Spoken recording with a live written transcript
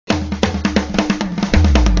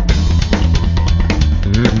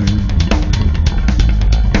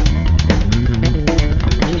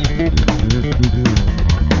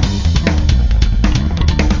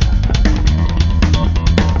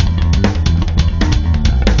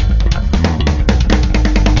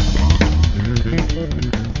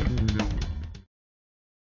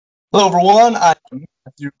Hello, everyone. I'm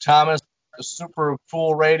Matthew Thomas, Super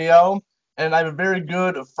Cool Radio, and I have a very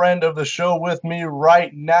good friend of the show with me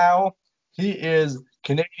right now. He is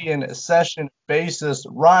Canadian session bassist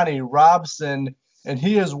Ronnie Robson, and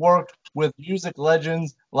he has worked with music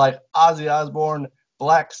legends like Ozzy Osbourne,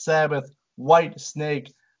 Black Sabbath, White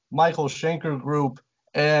Snake, Michael Schenker Group,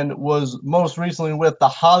 and was most recently with the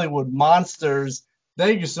Hollywood Monsters.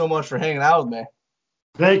 Thank you so much for hanging out with me.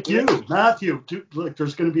 Thank you, Matthew. Look,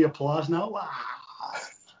 there's going to be applause now. Wow.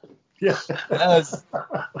 Yeah. Yes,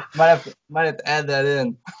 might have to add that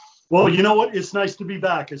in. Well, you know what? It's nice to be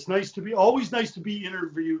back. It's always nice to be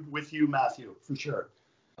interviewed with you, Matthew, for sure.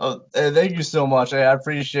 Oh, thank you so much. I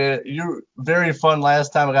appreciate it. You were very fun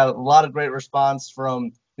last time. I got a lot of great response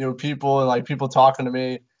from people and like people talking to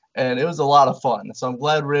me, and it was a lot of fun. So I'm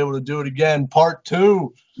glad we're able to do it again, part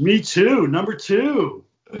two. Me too. Number two.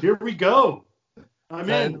 Here we go. I'm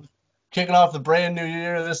in. And kicking off the brand new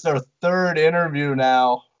year. This is our third interview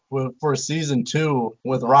now for season two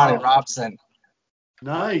with Ronnie Wow. Robson.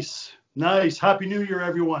 Nice. Nice. Happy New Year,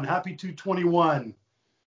 everyone. Happy 221.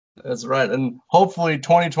 That's right. And hopefully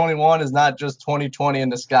 2021 is not just 2020 in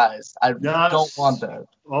disguise. I Yes. don't want that.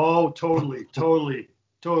 Oh, totally, totally,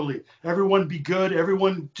 totally. Everyone be good.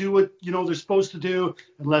 Everyone do what they're supposed to do,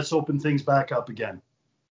 and let's open things back up again.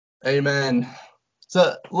 Amen.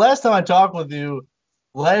 So last time I talked with you,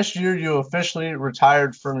 last year you officially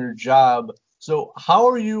retired from your job. So how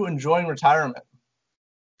are you enjoying retirement?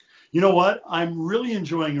 You know what? I'm really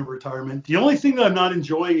enjoying a retirement. The only thing that I'm not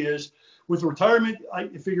enjoying is with retirement, I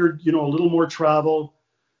figured, a little more travel,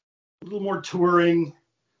 a little more touring,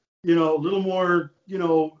 a little more,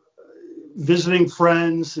 visiting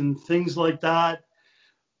friends and things like that.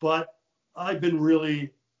 But I've been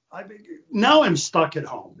really, now I'm stuck at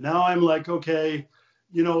home. Now I'm like, okay,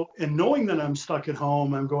 and knowing that I'm stuck at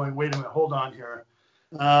home, I'm going, wait a minute, hold on here.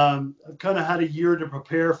 I've kind of had a year to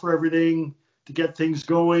prepare for everything, to get things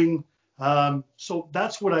going. So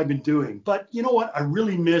that's what I've been doing. But you know what? I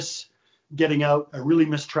really miss getting out. I really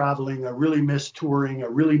miss traveling. I really miss touring. I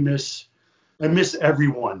miss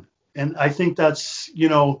everyone. And I think that's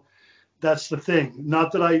the thing.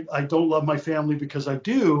 Not that I don't love my family, because I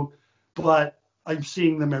do, but I'm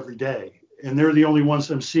seeing them every day. And they're the only ones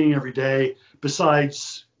I'm seeing every day,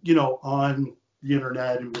 besides, on the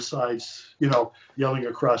internet, and besides, yelling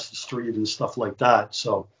across the street and stuff like that.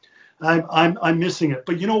 So I'm missing it.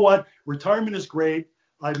 But you know what? Retirement is great.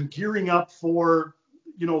 I'm gearing up for,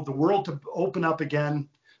 the world to open up again.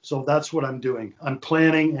 So that's what I'm doing. I'm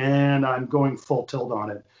planning and I'm going full tilt on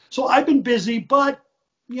it. So I've been busy, but,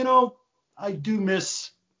 I do miss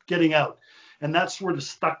getting out. And that's where the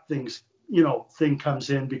stuck thing comes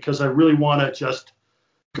in, because I really want to just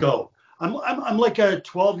go. I'm like a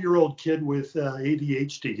 12-year-old kid with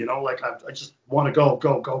ADHD, like I just want to go,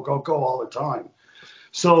 go, go, go, go all the time.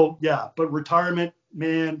 So yeah, but retirement,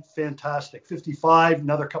 man, fantastic. 55,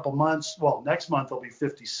 another couple months. Well, next month I'll be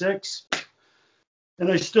 56,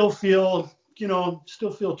 and I still feel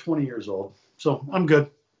 20 years old. So I'm good.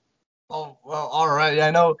 Oh, well, all right. Yeah,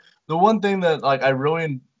 I know the one thing that like I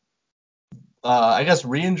really I guess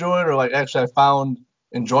re-enjoyed or like actually I found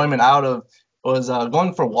enjoyment out of was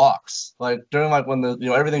going for walks. Like during like when the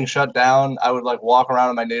everything shut down, I would like walk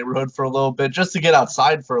around in my neighborhood for a little bit just to get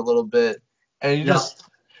outside for a little bit. And you Yeah, just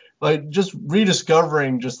like just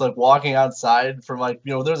rediscovering just like walking outside from like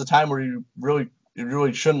there's a time where you really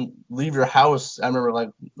shouldn't leave your house. I remember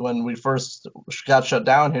like when we first got shut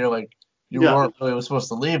down here, like you yeah, weren't really supposed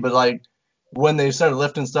to leave, but like when they started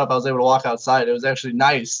lifting stuff, I was able to walk outside. It was actually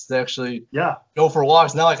nice to actually yeah. go for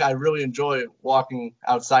walks. Now like I really enjoy walking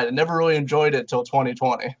outside. I never really enjoyed it till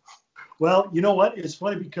 2020. Well, you know what? It's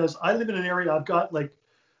funny because I live in an area, I've got like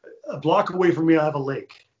a block away from me, I have a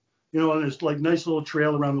lake, and there's like nice little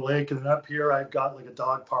trail around the lake. And then up here, I've got like a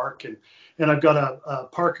dog park, and I've got a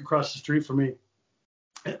park across the street from me.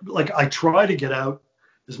 Like I try to get out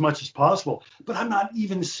as much as possible, but I'm not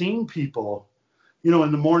even seeing people,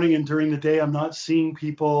 in the morning and during the day. I'm not seeing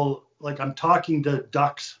people. Like I'm talking to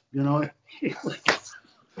ducks, like, Did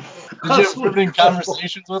you have riveting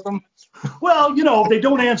conversations with them? well, they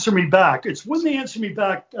don't answer me back. It's when they answer me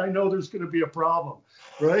back, I know there's going to be a problem,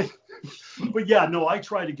 right? But yeah, no, I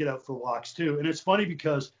try to get out for walks too. And it's funny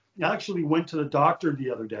because I actually went to the doctor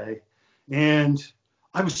the other day, and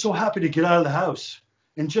I was so happy to get out of the house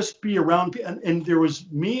and just be around. And there was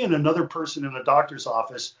me and another person in the doctor's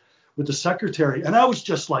office with the secretary. And I was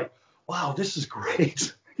just like, wow, this is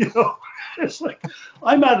great. It's like,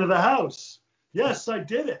 I'm out of the house. Yes, I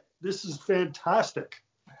did it. This is fantastic.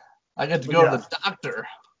 I get to But go to yeah, the doctor.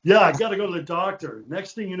 yeah, I got to go to the doctor.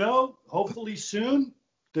 Next thing you know, hopefully soon,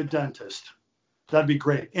 the dentist. That'd be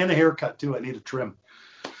great. And a haircut too. I need a trim.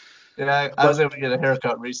 Yeah, I was But able to get a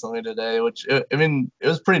haircut recently today, which I mean, it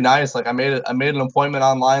was pretty nice. Like I made an appointment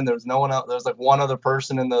online. There was no one else. There was like one other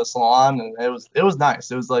person in the salon, and it was nice.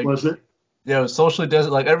 It was like, was it? yeah, it was socially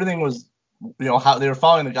distant. Like everything was, how they were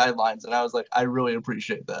following the guidelines, and I was like, I really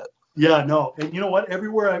appreciate that. Yeah, no. And you know what?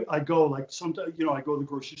 Everywhere I go, like sometimes, I go to the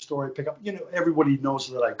grocery store, I pick up, everybody knows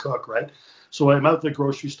that I cook, right? So I'm at the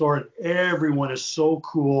grocery store and everyone is so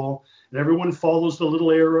cool and everyone follows the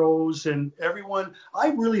little arrows and I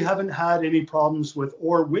really haven't had any problems with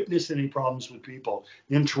or witnessed any problems with people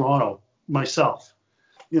in Toronto myself,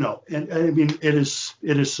 and I mean, it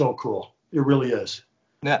is so cool. It really is.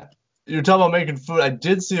 Yeah, you're talking about making food. I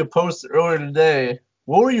did see a post earlier today.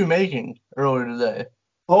 What were you making earlier today?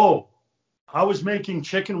 Oh, I was making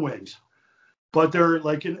chicken wings, but they're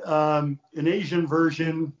like an Asian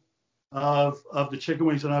version of the chicken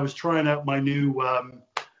wings, and I was trying out my new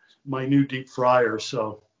deep fryer.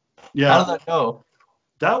 So How did yeah, that go?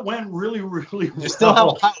 that went really really You still have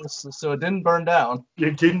well. a house, so it didn't burn down.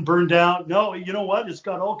 It didn't burn down. No, you know what? It's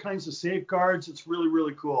got all kinds of safeguards. It's really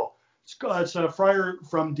really cool. It's a fryer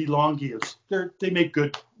from DeLonghi. They make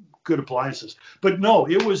good appliances. But no,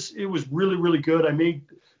 it was really really good. I made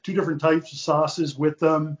two different types of sauces with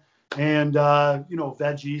them, and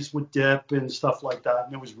veggies with dip and stuff like that,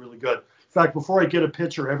 and it was really good. In fact, before I get a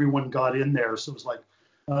picture, everyone got in there, so it was like,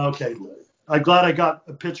 okay, I'm glad I got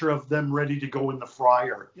a picture of them ready to go in the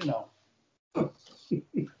fryer.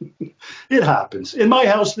 It happens in my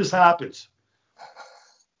house. This happens.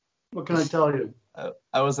 What can I tell you?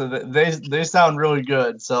 I was they sound really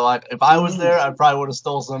good. So like if I was there, I probably would have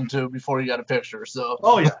stole some too before you got a picture. So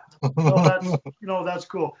Oh yeah. No, that's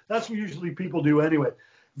cool. That's what usually people do anyway.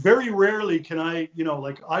 Very rarely can I,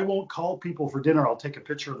 like I won't call people for dinner. I'll take a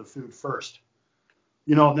picture of the food first,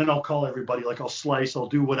 and then I'll call everybody. Like I'll slice, I'll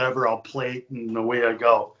do whatever, I'll plate, and away I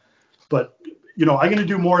go. But I'm going to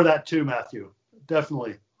do more of that too, Matthew.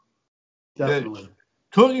 Definitely, yeah, definitely.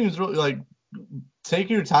 cooking is really like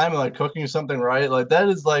taking your time and like cooking something right. Like that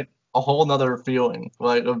is like a whole nother feeling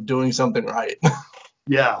like of doing something right.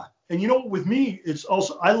 Yeah. And with me, it's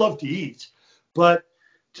also I love to eat, but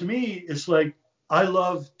to me, it's like I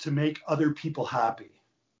love to make other people happy.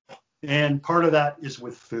 And part of that is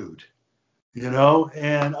with food,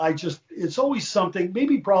 and it's always something,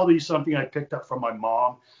 maybe probably something I picked up from my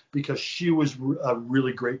mom because she was a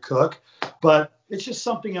really great cook, but it's just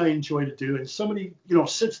something I enjoy to do. And somebody,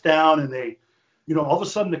 sits down and they, all of a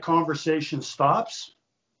sudden the conversation stops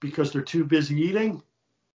because they're too busy eating.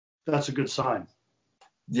 That's a good sign.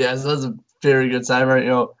 Yes, that's a very good sign, right?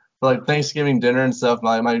 For like Thanksgiving dinner and stuff,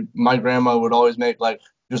 my grandma would always make like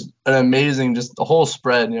just an amazing, just the whole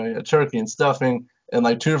spread. You had turkey and stuffing and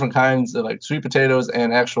like two different kinds of like sweet potatoes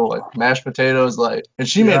and actual like mashed potatoes. Like, and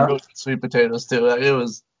she made Yeah. really good sweet potatoes too. Like it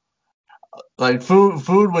was like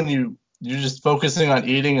food when you're just focusing on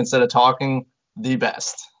eating instead of talking, the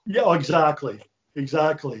best. Yeah, exactly.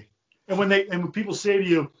 Exactly. And when people say to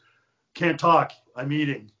you, can't talk, I'm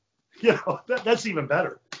eating, that's even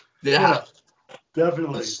better. Yeah. Yeah,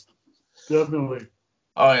 definitely. Definitely.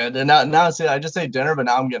 Oh yeah. Then now see, I just ate dinner, but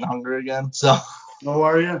now I'm getting hungry again. So Oh,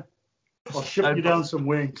 are you? I'll ship I, you down some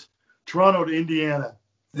wings. Toronto to Indiana,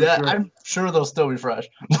 for yeah, sure. I'm sure they'll still be fresh.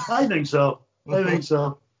 I think so. I think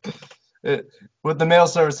so. It, with the mail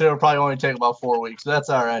service here, it'll probably only take about 4 weeks. That's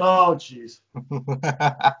all right. Oh, jeez.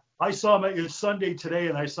 It's Sunday today,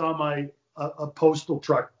 and I saw a postal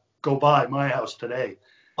truck go by my house today.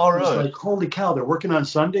 Oh, It was really? like, holy cow, they're working on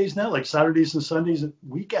Sundays now, like Saturdays and Sundays and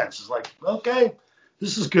weekends. It's like, okay,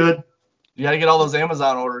 this is good. You got to get all those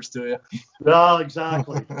Amazon orders to you. Well,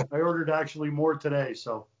 exactly. I ordered actually more today,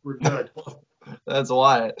 so we're good. That's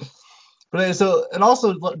why. But so, and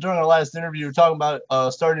also during our last interview, you were talking about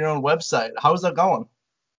starting your own website. How's that going?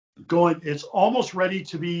 It's almost ready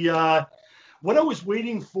to be. What I was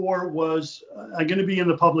waiting for was I'm going to be in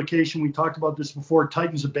the publication. We talked about this before,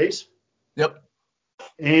 Titans of Bass. Yep.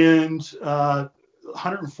 And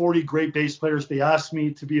 140 great bass players. They asked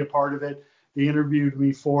me to be a part of it. They interviewed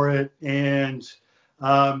me for it. And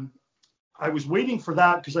I was waiting for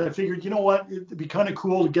that because I figured, you know what, it'd be kind of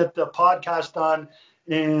cool to get the podcast done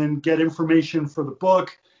and get information for the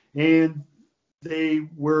book. And I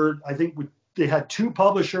think they had two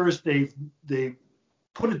publishers. They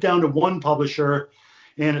put it down to one publisher,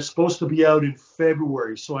 and it's supposed to be out in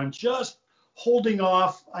February. So I'm just holding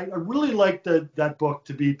off. I really like that book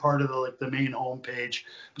to be part of the main homepage,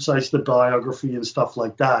 besides the biography and stuff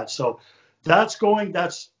like that. So that's going.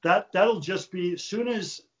 That'll just be as soon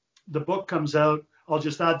as the book comes out. I'll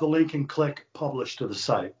just add the link and click publish to the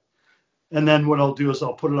site. And then what I'll do is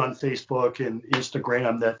I'll put it on Facebook and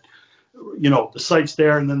Instagram that the site's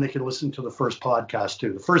there, and then they can listen to the first podcast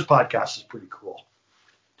too. The first podcast is pretty cool.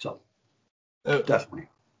 So definitely.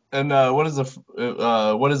 And what is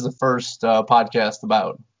the first podcast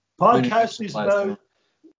about? Podcast is about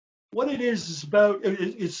what it is about.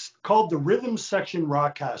 It's called the Rhythm Section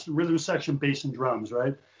Rockcast, Rhythm Section Bass and Drums,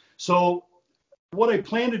 right? So what I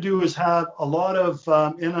plan to do is have a lot of,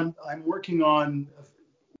 and I'm working on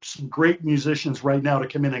some great musicians right now to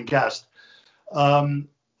come in and guest.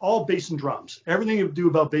 All bass and drums, everything to do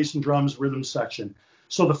about bass and drums, rhythm section.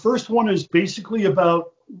 So the first one is basically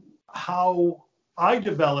about how I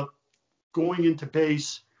developed going into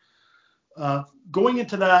bass, going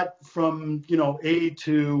into that from, A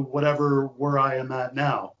to whatever, where I am at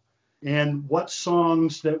now, and what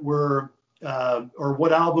songs that were, or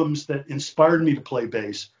what albums that inspired me to play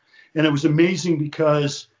bass. And it was amazing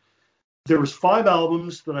because there was 5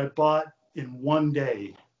 albums that I bought in one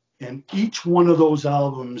day. And each one of those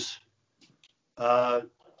albums kind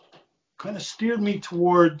of steered me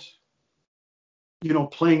toward,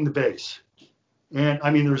 playing the bass. And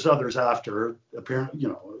I mean, there's others after, apparently,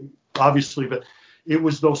 obviously, but it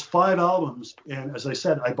was those 5 albums. And as I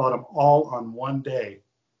said, I bought them all on one day.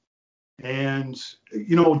 And,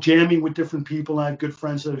 jamming with different people. I had good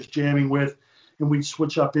friends that I was jamming with, and we'd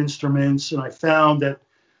switch up instruments. And I found that,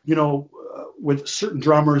 with certain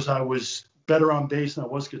drummers, I was better on bass than I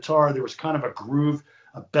was guitar. There was kind of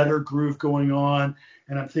a better groove going on.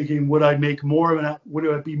 And I'm thinking, would I be more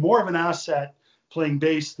of an asset playing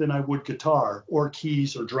bass than I would guitar or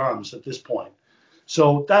keys or drums at this point?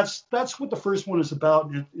 So that's what the first one is about.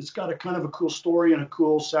 And it's got a kind of a cool story and a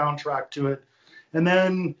cool soundtrack to it. And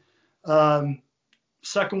then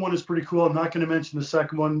second one is pretty cool. I'm not going to mention the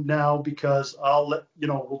second one now because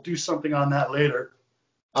we'll do something on that later.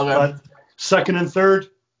 Okay. But second and third,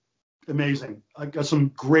 amazing. I've got some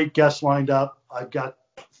great guests lined up. I've got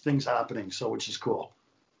things happening, which is cool.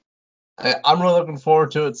 I'm really looking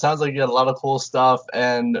forward to it. Sounds like you got a lot of cool stuff.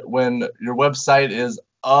 And when your website is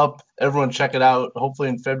up, everyone check it out. Hopefully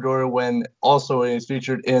in February, when also it's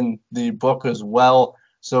featured in the book as well.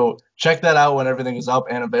 So check that out when everything is up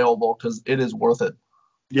and available, because it is worth it.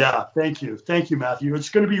 Yeah, thank you, Matthew. It's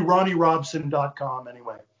going to be RonnieRobson.com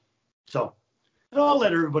anyway. So I'll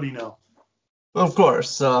let everybody know. Of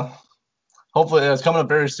course. Hopefully it's coming up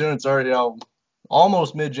very soon. It's already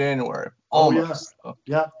almost mid-January. Almost. Oh,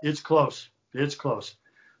 yeah. Yeah, it's close. It's close.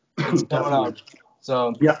 It's coming up.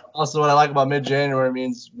 So yeah. Also what I like about mid-January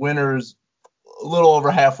means winter's a little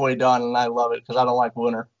over halfway done, and I love it because I don't like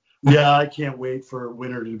winter. Yeah, I can't wait for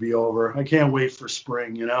winter to be over. I can't wait for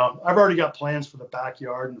spring, I've already got plans for the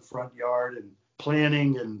backyard and the front yard and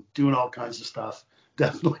planning and doing all kinds of stuff.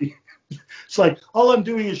 Definitely. It's like all I'm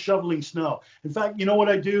doing is shoveling snow. In fact, you know what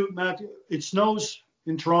I do, Matt? It snows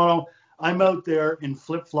in Toronto. I'm out there in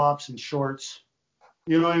flip-flops and shorts.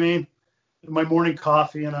 You know what I mean? My morning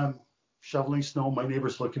coffee, and I'm shoveling snow. My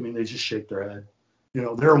neighbors look at me and they just shake their head.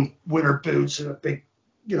 They're in winter boots and a big,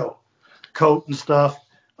 coat and stuff.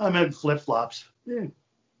 I'm in flip-flops. Yeah.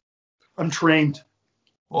 I'm trained.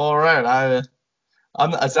 All right.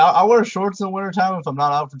 I wear shorts in wintertime if I'm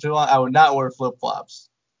not out for too long. I would not wear flip-flops.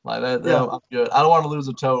 Like that, Yeah. I'm good. I don't want to lose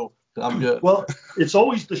a toe. I'm good. Well, it's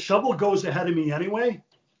always the shovel goes ahead of me anyway.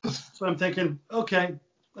 So I'm thinking, okay,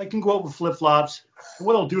 I can go out with flip-flops. And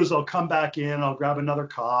what I'll do is I'll come back in, I'll grab another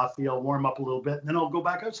coffee, I'll warm up a little bit, and then I'll go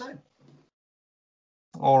back outside.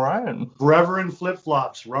 All right. Forever in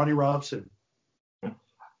flip-flops, Ronnie Robson.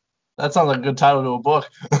 That sounds like a good title to a book.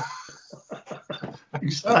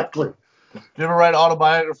 Exactly. If you ever write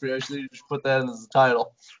autobiography, actually, you should put that in as the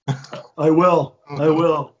title. I will.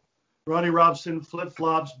 Ronnie Robson,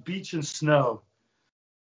 flip-flops, beach and snow.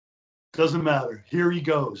 Doesn't matter. Here he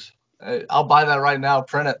goes. I'll buy that right now.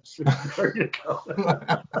 Print it. There you go.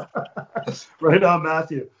 Right on,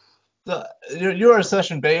 Matthew. You're a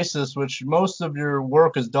session bassist, which most of your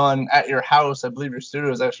work is done at your house. I believe your studio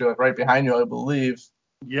is actually right behind you, I believe.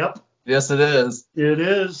 Yep. Yes, it is. It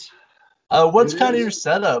is. What's kind of your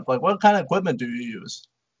setup? Like, what kind of equipment do you use?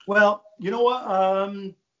 Well, you know what?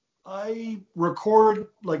 I record,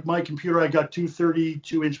 like my computer, I got two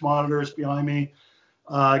 32-inch monitors behind me,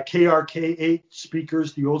 KRK8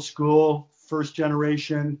 speakers, the old school, first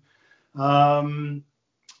generation. I'm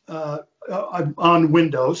on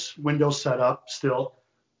Windows setup still.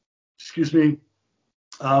 Excuse me.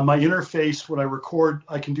 My interface, when I record,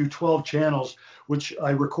 I can do 12 channels, which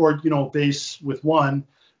I record, bass with one.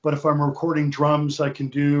 But if I'm recording drums, I can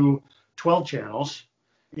do 12 channels.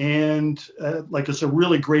 And it's a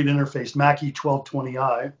really great interface, Mackie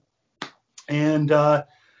 1220i. And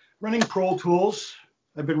running Pro Tools.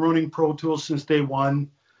 I've been running Pro Tools since day one.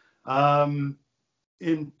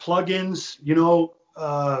 in plugins,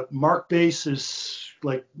 Mark Bass is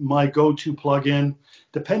like my go-to plugin.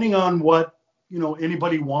 Depending on what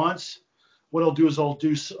anybody wants, what I'll do is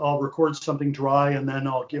I'll record something dry, and then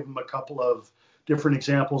I'll give them a couple of different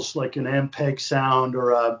examples, like an MPEG sound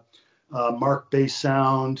or a Mark Bass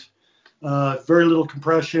sound. Very little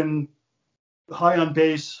compression, high on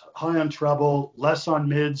bass, high on treble, less on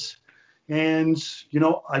mids, and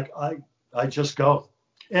I just go,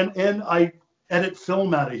 and I edit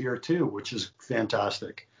film out of here too, which is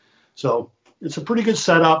fantastic. So it's a pretty good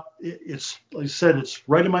setup. It's, like I said, it's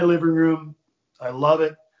right in my living room. I love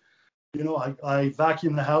it. I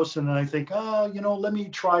vacuum the house and then I think, let me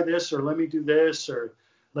try this, or let me do this, or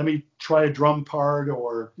let me try a drum part,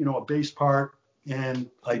 or, a bass part, and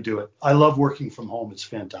I do it. I love working from home. It's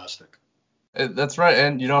fantastic. That's right.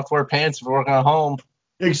 And you don't have to wear pants if you're working at home.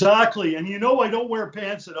 Exactly. And I don't wear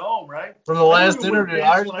pants at home, right? From the last interview,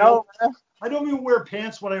 I already know. I don't even wear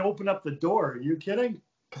pants when I open up the door. Are you kidding?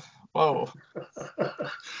 Whoa.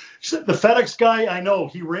 The FedEx guy, I know,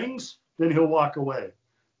 he rings, then he'll walk away.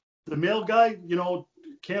 The mail guy,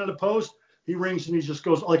 Canada Post, he rings and he just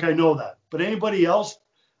goes, like, I know that. But anybody else,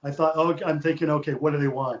 I'm thinking, okay, what do they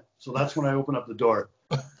want? So that's when I open up the door.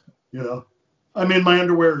 I'm in my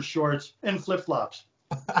underwear and shorts and flip-flops.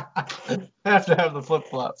 Have to have the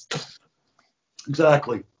flip-flops.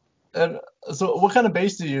 Exactly. And so what kind of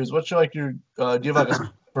bass do you use? What's do you have like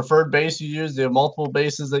a preferred bass you use? Do you have multiple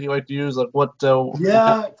basses that you like to use? Like what do you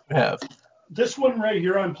have? This one right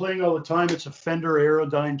here I'm playing all the time. It's a Fender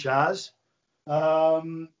Aerodyne Jazz.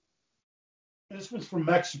 This one's from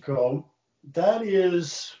Mexico. That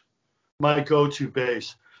is my go-to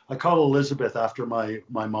bass. I call Elizabeth after my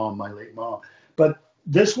mom, my late mom. But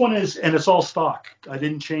this one is, and it's all stock. I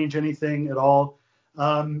didn't change anything at all.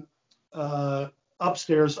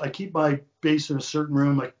 Upstairs, I keep my bass in a certain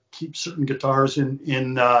room. I keep certain guitars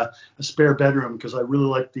in a spare bedroom because I really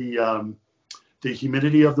like the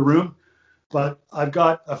humidity of the room. But I've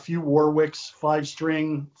got a few Warwicks,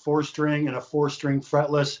 5-string, 4-string, and a 4-string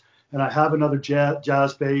fretless, and I have another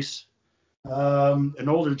jazz bass, an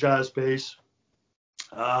older jazz bass,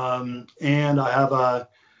 and I have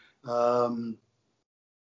an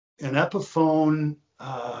Epiphone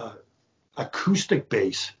acoustic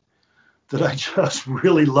bass that I just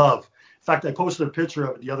really love. In fact, I posted a picture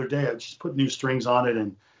of it the other day. I just put new strings on it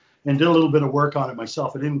and did a little bit of work on it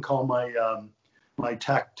myself. I didn't call my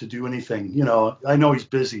tech to do anything. I know he's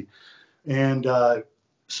busy. And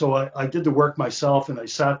so I did the work myself, and I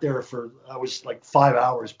sat there I was like 5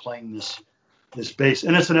 hours playing this bass.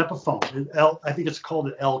 And it's an Epiphone. I think it's called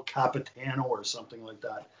an El Capitano or something like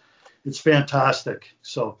that. It's fantastic.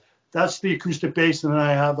 So that's the acoustic bass. And then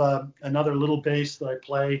I have another little bass that I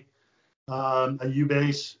play, a U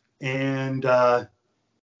bass, and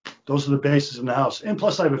those are the basses in the house. And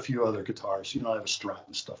plus I have a few other guitars. I have a Strat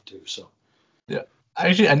and stuff too. So yeah,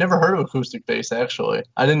 actually I never heard of acoustic bass. Actually,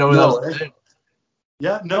 I didn't know that was a thing.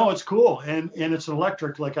 Yeah, no, it's cool, and it's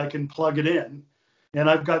electric. Like I can plug it in, and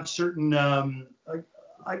I've got certain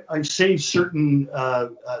I saved certain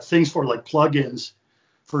things for like plugins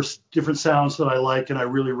for different sounds that I like and I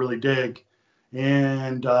really really dig,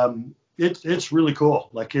 and it's really cool.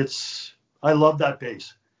 Like I love that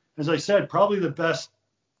bass. As I said, probably the best.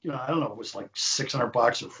 I don't know, it was like $600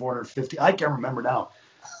 or $450. I can't remember now,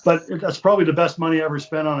 but that's probably the best money I ever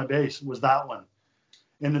spent on a bass was that one.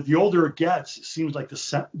 And the older it gets, it seems like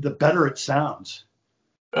the better it sounds.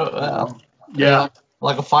 Oh, wow. Yeah,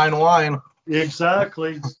 like a fine wine.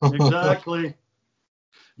 Exactly. You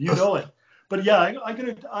know it. But yeah, I'm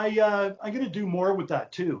gonna do more with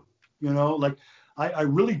that too. Like I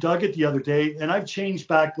really dug it the other day, and I've changed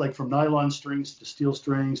back like from nylon strings to steel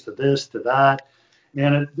strings to this to that.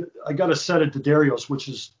 And I got a set of D'Addario, which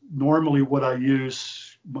is normally what I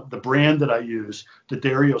use, the brand that I use,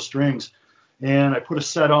 D'Addario strings. And I put a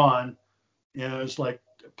set on, and it was like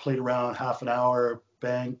played around half an hour,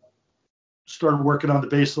 bang, started working on the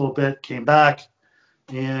bass a little bit, came back,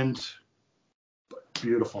 and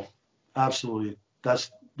beautiful. Absolutely. Those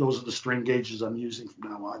are the string gauges I'm using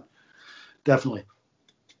from now on. Definitely.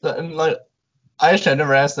 And like, I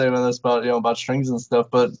never asked anyone this about strings and stuff,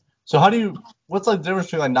 but so what's like the difference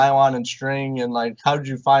between like nylon and string, and like how did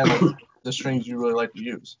you find like the strings you really like to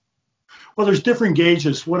use? Well, there's different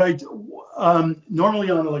gauges. What I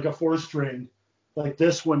normally on like a 4-string, like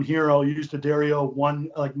this one here, I'll use the D'Addario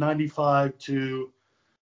like 95 to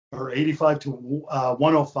or 85 to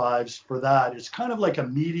 105s for that. It's kind of like a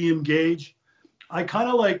medium gauge. I kind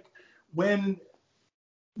of like when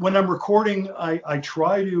I'm recording, I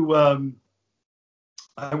try to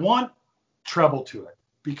I want treble to it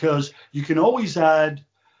because you can always add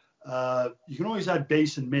You can always add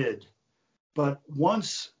bass and mid, but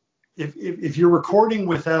once if you're recording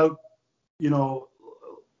without, you know,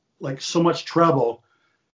 like so much treble,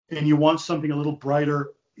 and you want something a little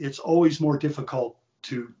brighter, it's always more difficult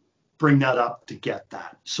to bring that up to get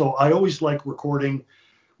that. So I always like recording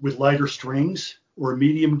with lighter strings or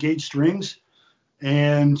medium gauge strings.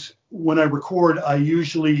 And when I record, I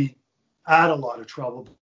usually add a lot of treble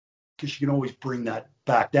because you can always bring that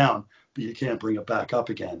back down, but you can't bring it back up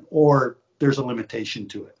again, or there's a limitation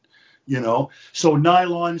to it, you know? So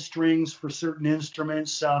nylon strings for certain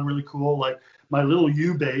instruments sound really cool. Like my little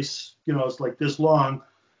U bass, you know, it's like this long.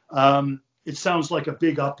 It sounds like a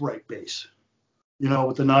big upright bass, you know,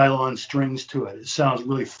 with the nylon strings to it. It sounds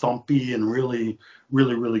really thumpy and really,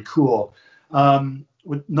 really, really cool.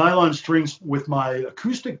 With nylon strings with my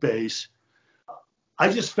acoustic bass,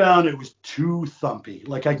 I just found it was too thumpy.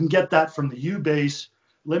 Like I can get that from the U bass.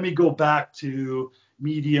 Let me go back to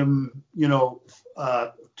medium, you know,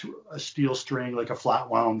 to a steel string, like a flat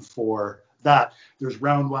wound for that. There's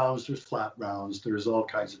round wounds, there's flat rounds, there's all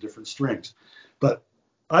kinds of different strings. But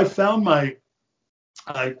I found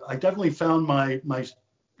I definitely found my,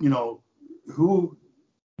 you know,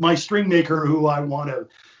 my string maker who I want to,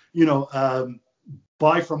 you know,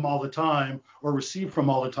 buy from all the time or receive from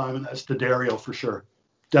all the time, and that's D'Addario for sure.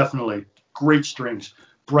 Definitely great strings,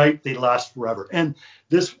 bright, they last forever. And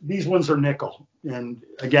these ones are nickel, and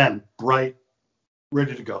again, bright,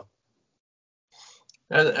 ready to go.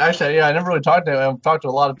 Actually, yeah, I never really talked to them. I've talked to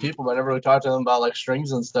a lot of people, but I never really talked to them about like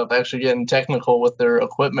strings and stuff, actually getting technical with their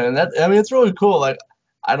equipment. And that, I mean, it's really cool. Like,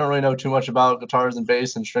 I don't really know too much about guitars and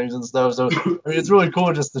bass and strings and stuff. So, I mean, it's really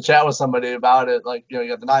cool just to chat with somebody about it. Like, you know, you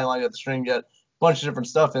got the nylon, you got the string, you got a bunch of different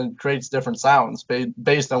stuff, and it creates different sounds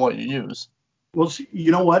based on what you use. Well, see,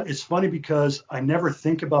 you know what? It's funny because I never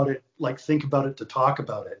think about it to talk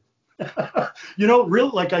about it. You know,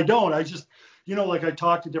 really, like I don't. I just, you know, like I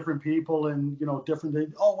talk to different people and, you know, different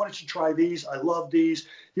things. Oh, why don't you try these? I love these.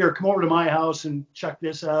 Here, come over to my house and check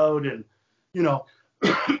this out. And, you know,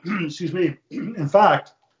 excuse me. In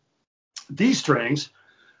fact, these strings,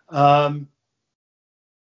 Glenn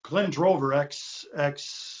Drover, ex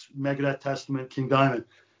Megadeth Testament, King Diamond,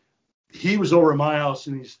 he was over at my house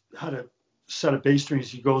and he's had a set of bass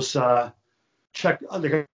strings. He goes, check.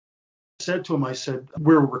 Like I said to him, I said,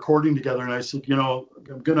 we were recording together, and I said, you know,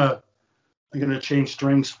 I'm gonna change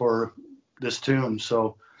strings for this tune.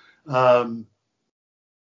 So I'm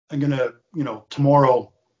gonna, you know,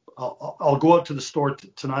 tomorrow I'll go out to the store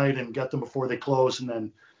tonight and get them before they close,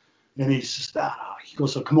 and he says, he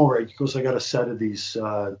goes, so come over. He goes, I got a set of these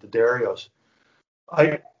the Darios.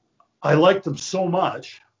 I like them so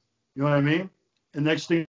much, you know what I mean? And next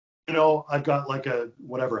thing you know, I've got like a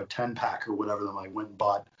 10 pack or whatever that I went and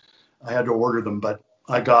bought. I had to order them, but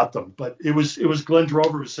I got them. But it was Glenn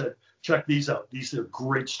Drover who said, check these out. These are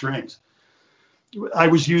great strings. I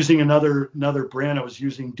was using another brand. I was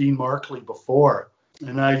using Dean Markley before,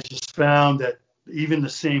 and I just found that even the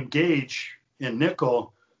same gauge in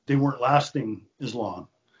nickel, they weren't lasting as long.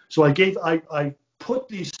 So I put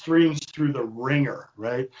these strings through the ringer,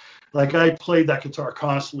 right? Like I played that guitar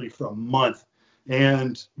constantly for a month,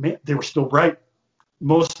 and man, they were still bright.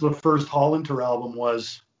 Most of the first Hollander album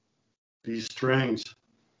was these strings,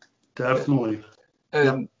 definitely. Yep.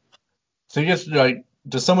 And so you guess like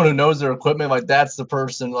to someone who knows their equipment, like that's the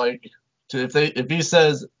person. Like if he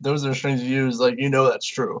says those are the strings you use, like you know that's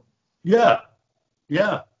true. Yeah,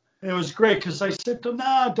 yeah. And it was great because I said to him,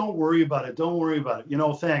 nah, don't worry about it. Don't worry about it. You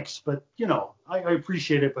know, thanks. But, you know, I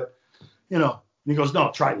appreciate it. But, you know, and he goes,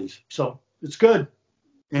 no, try these. So it's good.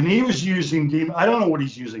 And he was using I don't know what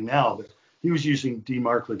he's using now, but he was using D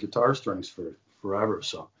Markley guitar strings for forever.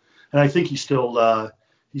 So, and I think he still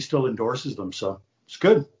endorses them. So it's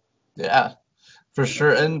good. Yeah, for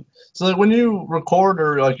sure. And so like when you record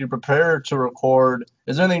or like you prepare to record,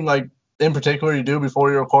 is there anything like in particular you do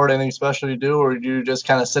before you record, anything special you do, or do you just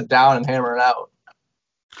kind of sit down and hammer it out?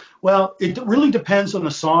 Well, it really depends on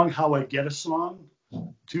the song, how I get a song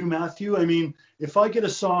to Matthew. I mean, if I get a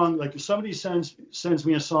song, like if somebody sends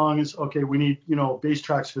me a song, it's okay, we need, you know, bass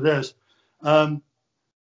tracks for this. You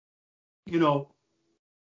know,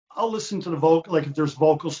 I'll listen to the vocal, like if there's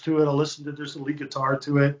vocals to it, I'll listen to there's a lead guitar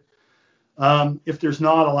to it. If there's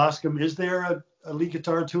not, I'll ask him, is there a lead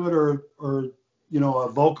guitar to it or you know, a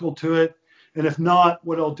vocal to it? And if not,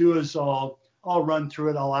 what I'll do is I'll run through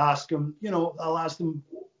it. I'll ask him,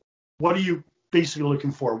 what are you basically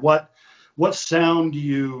looking for? What sound do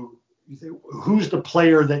you who's the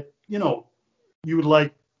player that, you know, you would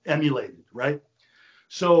like emulated, right?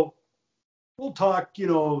 So we'll talk, you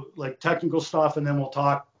know, like technical stuff, and then we'll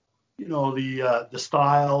talk, the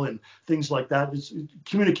style and things like that.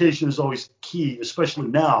 Communication is always key, especially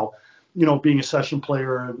now, being a session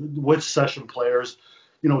player with session players,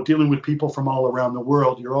 dealing with people from all around the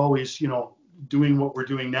world. You're always, doing what we're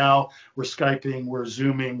doing now. We're Skyping, we're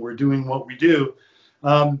Zooming, we're doing what we do.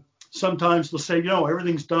 Sometimes they'll say,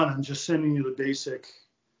 everything's done. I'm just sending you the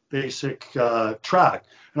basic track.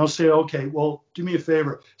 And I'll say, okay, well, do me a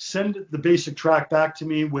favor. Send the basic track back to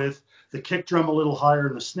me with the kick drum a little higher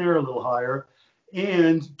and the snare a little higher,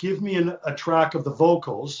 and give me a track of the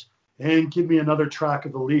vocals and give me another track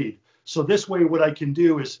of the lead. So this way, what I can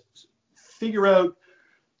do is figure out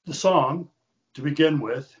the song to begin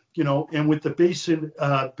with, and with the bass and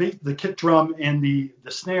the kick drum and the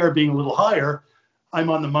snare being a little higher, I'm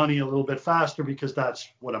on the money a little bit faster because that's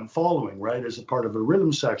what I'm following, right, as a part of a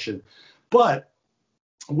rhythm section. But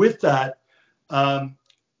with that,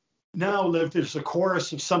 now if there's a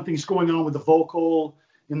chorus, if something's going on with the vocal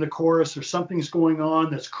in the chorus, or something's going on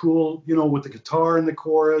that's cool, with the guitar in the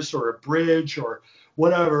chorus or a bridge or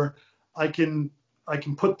whatever, I can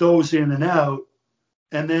put those in and out,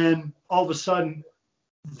 and then all of a sudden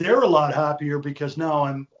they're a lot happier because now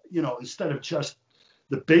I'm, instead of just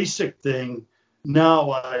the basic thing,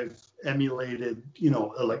 now I've emulated,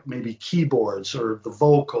 like maybe keyboards or the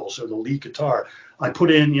vocals or the lead guitar. I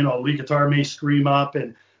put in, lead guitar may scream up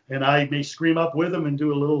and I may scream up with them and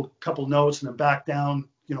do a little couple notes and then back down,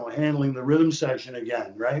 handling the rhythm section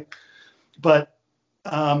again, right? But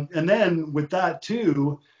and then with that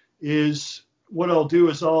too is what I'll do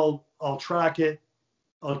is I'll track it.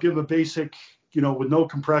 I'll give a basic, with no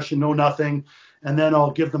compression, no nothing, and then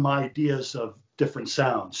I'll give them ideas of different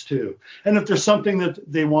sounds too. And if there's something that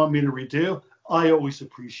they want me to redo, I always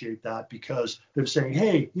appreciate that because they're saying,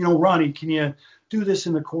 hey, Ronnie, can you do this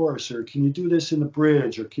in the chorus, or can you do this in the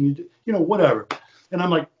bridge, or can you do, whatever. And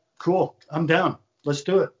I'm like, cool, I'm down. Let's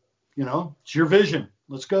do it. It's your vision.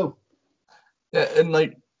 Let's go. Yeah, and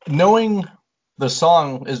like knowing the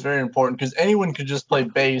song is very important because anyone could just play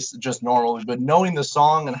bass just normally, but knowing the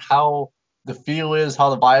song and how the feel is, how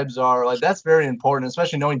the vibes are, like that's very important,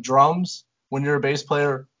 especially knowing drums when you're a bass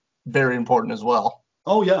player, very important as well.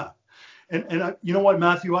 Oh yeah. And you know what,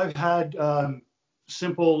 Matthew, I've had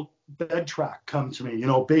simple bed track come to me,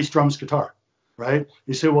 bass, drums, guitar, right?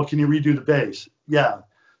 They say, well, can you redo the bass? Yeah.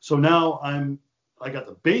 So now I got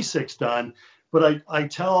the basics done, but I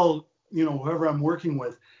tell, whoever I'm working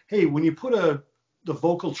with, hey, when you put the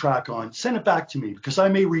vocal track on, send it back to me because I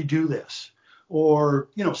may redo this. Or,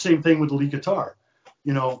 same thing with the lead guitar.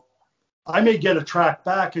 I may get a track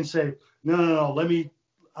back and say, no,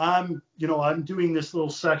 I'm doing this little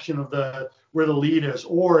section of where the lead is,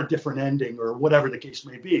 or a different ending, or whatever the case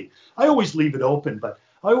may be. I always leave it open, but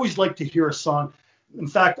I always like to hear a song. In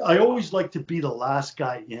fact, I always like to be the last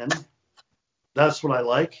guy in. That's what I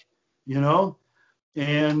like,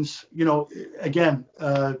 And, again,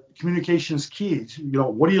 communication is key.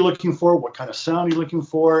 What are you looking for? What kind of sound are you looking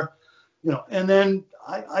for? And then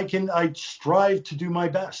I strive to do my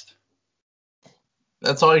best.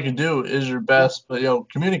 That's all you can do is your best. But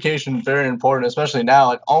communication is very important, especially now.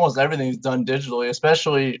 Like almost everything's done digitally,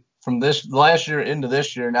 especially from this last year into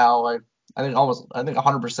this year now. Like I think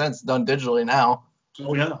 100% is done digitally now.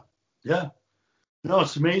 Oh yeah, yeah. No,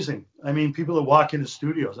 it's amazing. I mean, people that walk into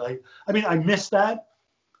studios. I miss that.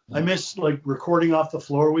 I miss like recording off the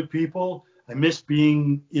floor with people. I miss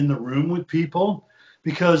being in the room with people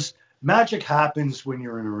because magic happens when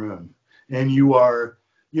you're in a room and you are,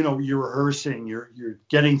 you're rehearsing, you're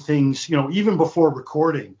getting things, even before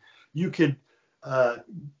recording. You could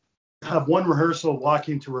have one rehearsal, walk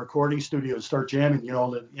into a recording studio and start jamming.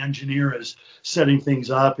 The engineer is setting things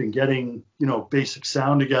up and getting, basic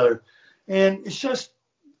sound together. And it's just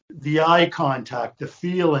the eye contact, the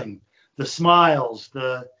feeling, the smiles,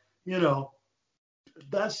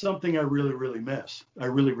 that's something I really, really miss. I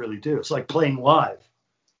really, really do. It's like playing live.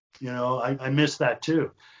 I miss that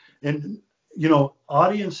too. And,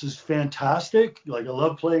 audience is fantastic. Like I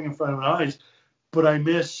love playing in front of an audience, but I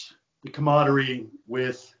miss the camaraderie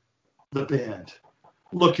with the band,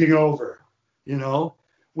 looking over,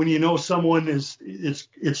 when someone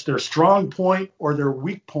it's their strong point or their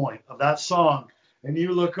weak point of that song. And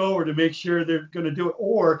you look over to make sure they're going to do it,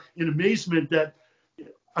 or in amazement that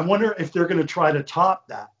I wonder if they're going to try to top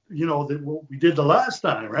that, that what we did the last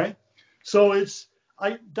time, right? So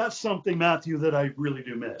that's something, Matthew, that I really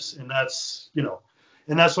do miss. And that's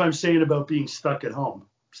what I'm saying about being stuck at home,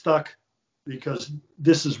 because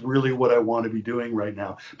this is really what I want to be doing right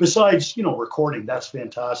now. Besides, recording, that's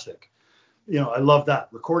fantastic. I love that.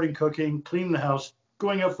 Recording, cooking, cleaning the house,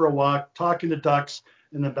 going out for a walk, talking to ducks,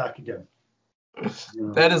 and then back again.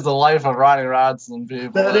 That is the life of Ronnie Rodson,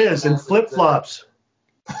 people. That is, and flip flops.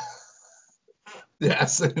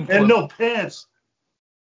 Yes. And no pants.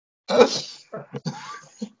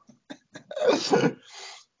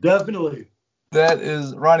 Definitely. That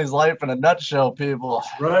is Ronnie's life in a nutshell, people.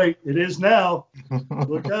 Right. It is now.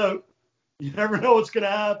 Look out. You never know what's going to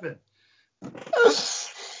happen.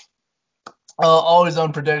 Always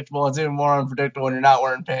unpredictable. It's even more unpredictable when you're not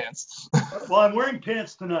wearing pants. Well, I'm wearing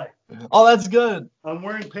pants tonight. Oh, that's good. I'm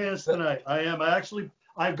wearing pants tonight. I am.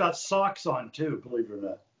 I've got socks on too, believe it or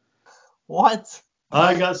not. What?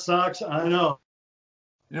 I got socks. I know.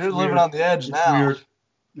 You're living on the edge now. Weird.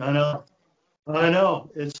 I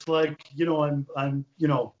know. It's like, I'm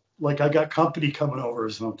like I got company coming over or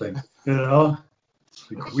something,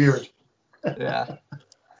 It's like weird. Yeah.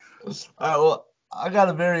 All right, well, I got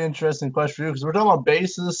a very interesting question for you because we're talking about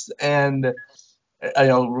bassists and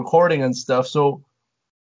recording and stuff. So,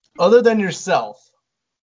 other than yourself,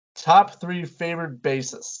 top 3 favorite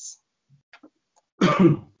bassists?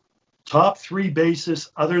 Top 3 bassists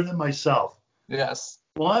other than myself. Yes.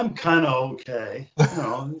 Well, I'm kind of okay.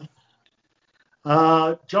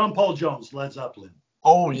 John Paul Jones, Led Zeppelin.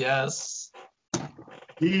 Oh, yes.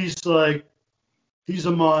 He's a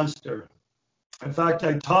monster. In fact,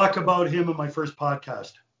 I talk about him in my first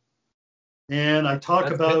podcast. And I talk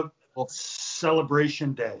about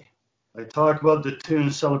Celebration Day. I talk about the tune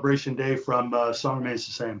Celebration Day from Song Remains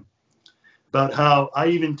the Same. About how I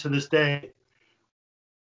even to this day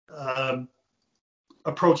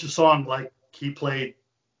approach a song like he played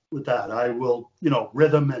with that. I will,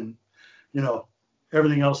 rhythm and,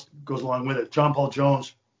 everything else goes along with it. John Paul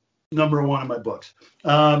Jones, number 1 in my books.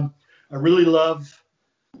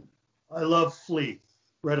 I love Flea,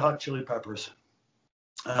 Red Hot Chili Peppers.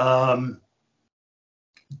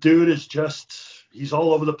 Dude is he's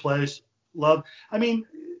all over the place.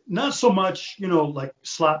 Not so much, like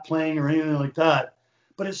slap playing or anything like that,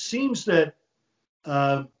 but it seems that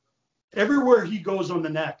everywhere he goes on the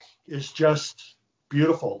neck is just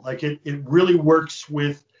beautiful. Like it really works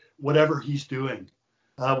with whatever he's doing,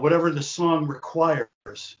 whatever the song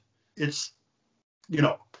requires. It's,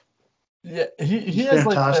 Yeah, he has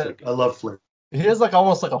fantastic. I love Flea. He has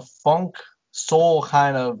almost like a funk soul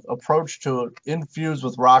kind of approach to it, infused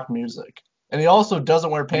with rock music. And he also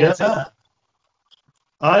doesn't wear pants. Yeah.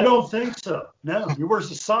 I don't think so. No, he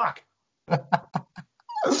wears a sock.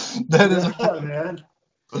 That is, man.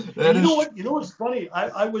 You know what's funny?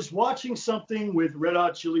 I was watching something with Red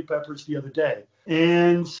Hot Chili Peppers the other day,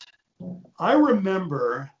 and I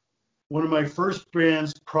remember one of my first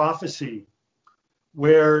bands, Prophecy,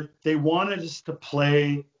 where they wanted us to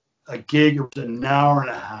play a gig. It was an hour and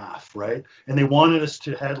a half, right? And they wanted us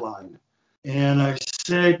to headline. And I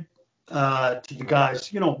said to the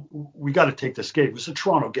guys, we got to take this gig. It was a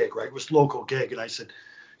Toronto gig, right? It was a local gig. And I said,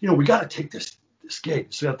 we got to take this gig.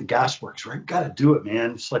 So we got the Gasworks, right? We got to do it,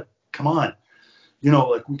 man. It's like, come on. We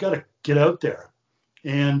got to get out there.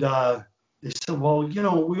 And they said, well,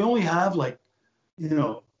 we only have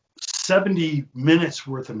 70 minutes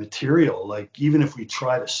worth of material, even if we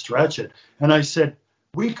try to stretch it. And I said,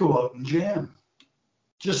 we go out and jam,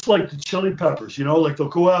 just like the Chili Peppers, they'll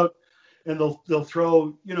go out and they'll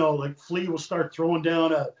throw, Flea will start throwing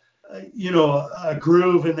down a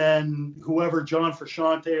groove, and then whoever, John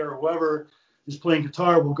Frusciante or whoever is playing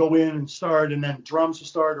guitar will go in and start, and then drums will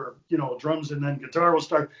start, or drums and then guitar will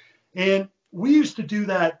start. And we used to do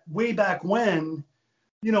that way back when,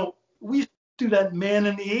 we used to do that, man,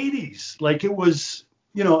 in the 80s. It was,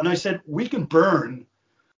 and I said, we can burn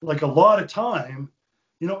a lot of time,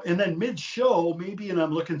 and then mid-show maybe, and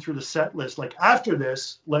I'm looking through the set list, after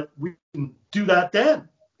this, we can do that then.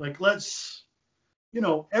 Let's,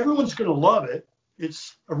 everyone's going to love it.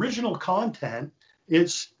 It's original content.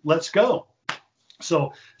 Let's go.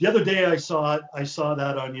 So the other day I saw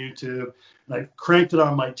that on YouTube, and I cranked it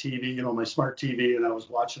on my TV, my smart TV, and I was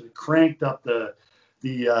watching it, cranked up the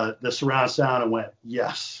surround sound and went,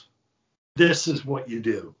 yes, this is what you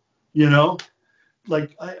do.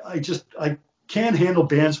 I can't handle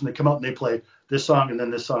bands when they come out and they play this song and then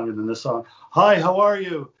this song and then this song. Hi, how are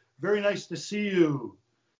you? Very nice to see you.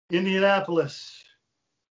 Indianapolis.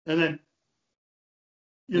 And then,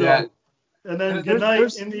 and then good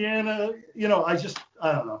night, Indiana. I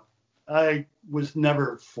don't know. I was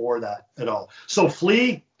never for that at all. So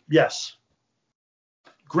Flea, yes.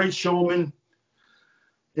 Great showman.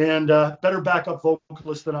 And better backup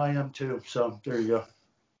vocalist than I am too. So there you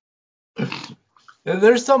go.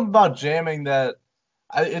 There's something about jamming that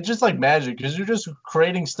it's just like magic, because you're just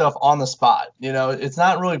creating stuff on the spot. It's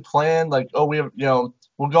not really planned. We have,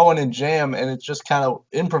 we'll go in and jam, and it's just kind of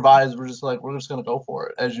improvised. We're just going to go for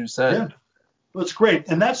it, as you said. Well, it's great.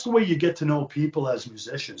 And that's the way you get to know people as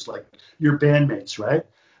musicians, like your bandmates, right?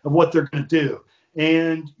 Of what they're going to do.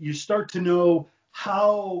 And you start to know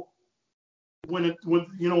how, when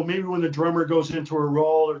maybe when the drummer goes into a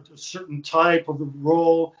role or a certain type of a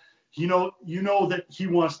role, you know that he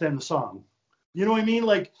wants to end the song. You know what I mean?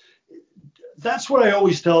 Like, that's what I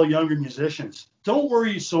always tell younger musicians. Don't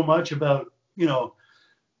worry so much about,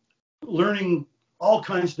 learning all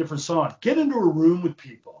kinds of different songs. Get into a room with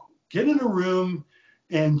people. Get in a room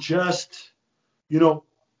and just, you know,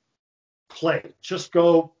 play. Just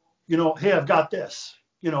go, hey, I've got this,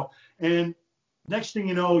 and next thing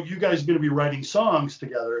you know, you guys are going to be writing songs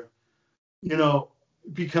together, you know,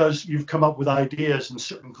 because you've come up with ideas and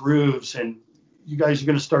certain grooves, and you guys are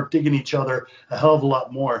going to start digging each other a hell of a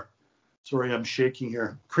lot more. Sorry, I'm shaking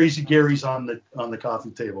here. Crazy Gary's on the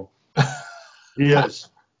coffee table. He is.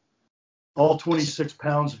 All 26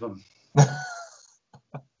 pounds of him.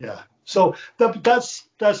 Yeah. So that's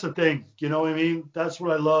the thing. You know what I mean? That's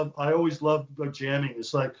what I love. I always love about jamming.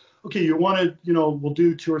 It's like, okay, you want to, we'll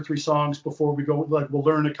do 2 or 3 songs before we go. Like, we'll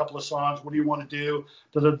learn a couple of songs. What do you want to do?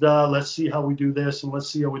 Da da da. Let's see how we do this, and let's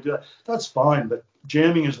see how we do that. That's fine, but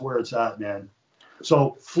jamming is where it's at, man.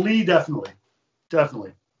 So Flea, definitely.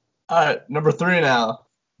 All right, number 3 now.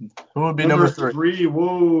 Who would be number 3?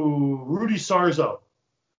 Whoa, Rudy Sarzo.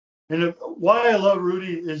 And why I love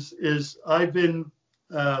Rudy is I've been,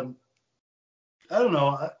 I don't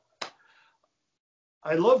know,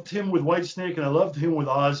 I loved him with Whitesnake, and I loved him with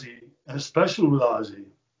Ozzy, and especially with Ozzy.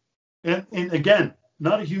 And again,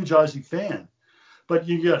 not a huge Ozzy fan, but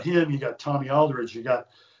you got him, you got Tommy Aldridge, and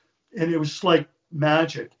it was just like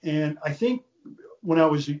magic. And I think when I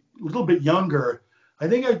was a little bit younger, I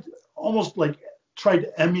think I almost like tried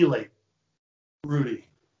to emulate Rudy,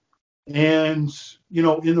 and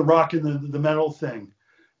in the rock and the metal thing,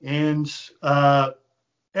 and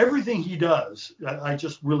everything he does, I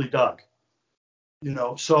just really dug.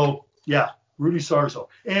 So yeah, Rudy Sarzo.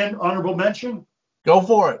 And honorable mention, Go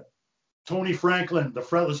for it. Tony Franklin, the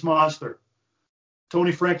fretless monster.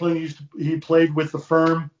 Tony Franklin he played with the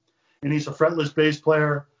Firm, and he's a fretless bass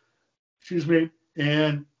player. Excuse me.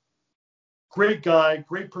 And great guy,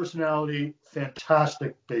 great personality,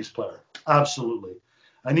 fantastic bass player. Absolutely.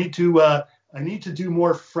 I need to do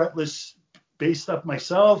more fretless bass stuff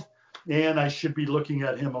myself, and I should be looking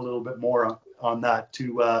at him a little bit more on that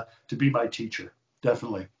to be my teacher.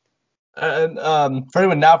 Definitely. And for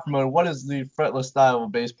anyone not familiar, what is the fretless style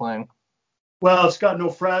of bass playing? Well, it's got no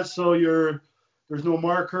frets, so there's no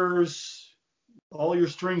markers. All your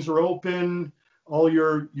strings are open.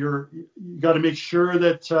 You got to make sure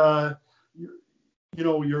that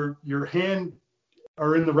your hand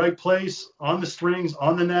are in the right place, on the strings,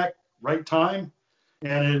 on the neck, right time,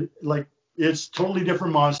 and it's totally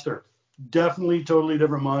different monster. Definitely totally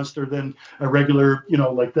different monster than a regular,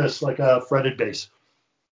 like this, like a fretted bass.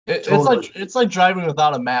 Totally. It's like driving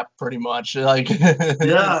without a map, pretty much. Like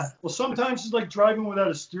Yeah. Well, sometimes it's like driving without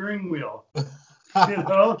a steering wheel.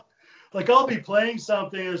 Like I'll be playing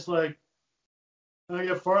something, it's like I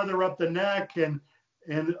get farther up the neck, and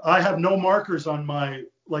I have no markers on my,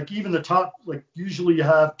 like, even the top, like usually you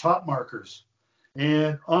have top markers,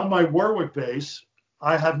 and on my Warwick bass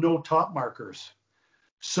I have no top markers.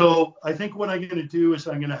 So I think what I'm going to do is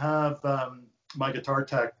I'm going to have my guitar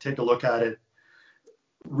tech take a look at it,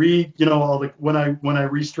 read, when I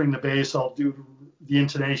restring the bass, I'll do the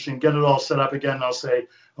intonation, get it all set up again, and I'll say,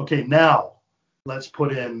 okay, now let's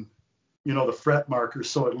put in, the fret markers,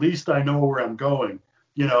 so at least I know where I'm going,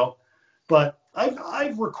 But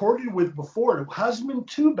I've recorded with before, and it hasn't been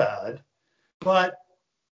too bad, but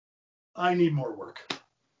I need more work.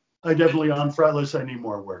 I definitely, on fretless, I need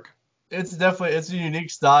more work. It's a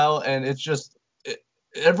unique style, and it's just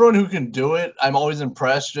everyone who can do it, I'm always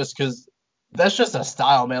impressed, just because that's just a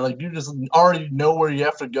style, man. Like, you just already know where you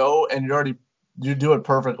have to go, and you do it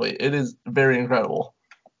perfectly. It is very incredible.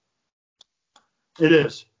 It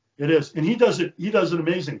is, and he does it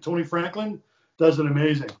amazing. Tony Franklin does it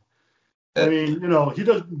amazing. I mean, he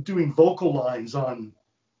does doing vocal lines on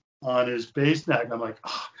his bass neck. I'm like,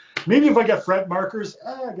 maybe if I get fret markers,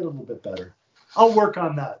 I get a little bit better. I'll work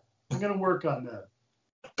on that. I'm gonna work on that.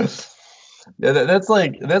 Yeah, that's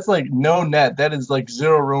like no net. That is like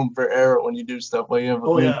zero room for error when you do stuff like you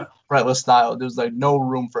have fretless style. There's like no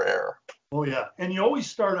room for error. Oh yeah, and you always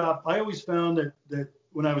start off. I always found that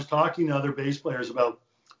when I was talking to other bass players about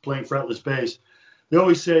playing fretless bass, they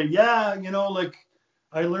always say, yeah, like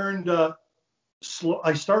I learned slow.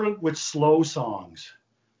 I started with slow songs,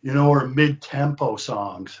 or mid-tempo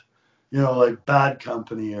songs, like Bad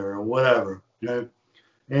Company or whatever,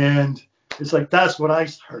 And it's like, that's what I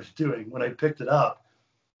started doing when I picked it up.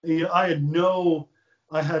 I had no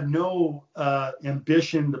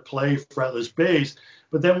ambition to play fretless bass.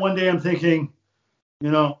 But then one day I'm thinking,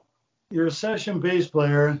 you're a session bass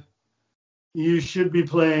player. You should be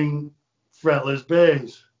playing fretless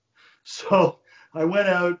bass. So I went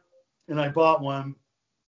out and I bought one,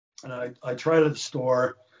 and I tried it at the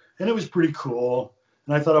store, and it was pretty cool.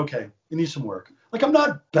 And I thought, okay, it needs some work. Like, I'm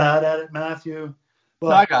not bad at it, Matthew, No,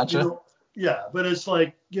 I but gotcha. yeah, but it's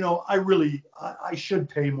like, I should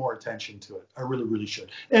pay more attention to it. I really, really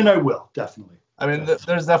should, and I will definitely. I mean, Definitely.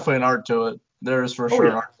 there's definitely an art to it. There is for Oh sure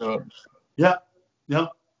an yeah, art to it. yeah, yeah.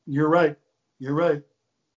 You're right. You're right.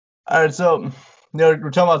 All right, so we're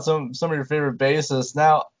talking about some of your favorite bassists.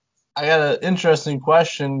 Now, I got an interesting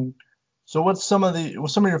question. So, what's some of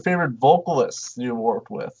your favorite vocalists you've worked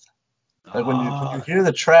with? Like when you Ah, hear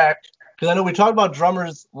the track, because I know we talked about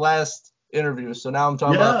drummers last interview, so now I'm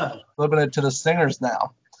talking about yeah. flipping it to the singers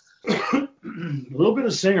now. A little bit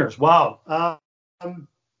of singers. Wow. Um,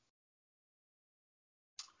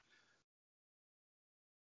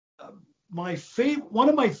 One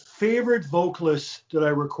of my favorite vocalists that I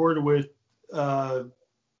recorded with uh,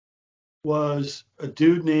 was a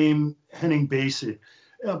dude named Henning Basie.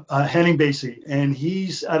 Henning Basie, and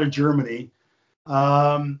he's out of Germany.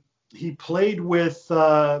 He played with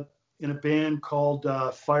in a band called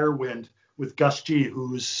Firewind with Gus G,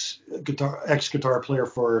 who's ex-guitar player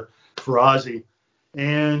for Ozzy,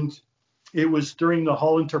 and it was during the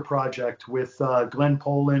Hollander project with Glenn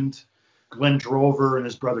Poland, Glenn Drover, and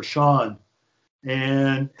his brother Sean.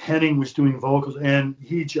 And Henning was doing vocals, and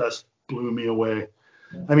he just blew me away.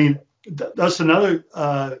 I mean, that's another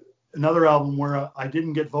album where I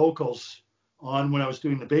didn't get vocals on when I was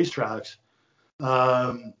doing the bass tracks.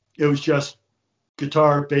 It was just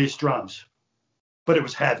guitar, bass, drums, but it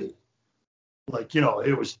was heavy. Like,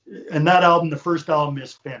 it was, and that album, the first album,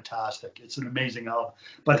 is fantastic. It's an amazing album.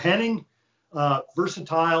 But Henning,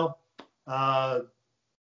 versatile, uh,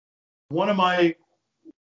 one of my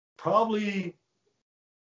probably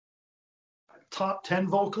top 10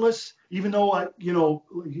 vocalists, even though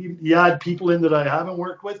he had people in that I haven't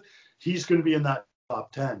worked with, he's going to be in that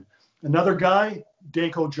top 10. Another guy,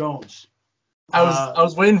 Danko Jones. I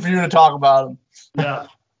was waiting for you to talk about him. Yeah,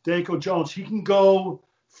 Danko Jones. He can go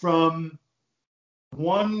from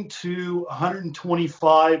 1 to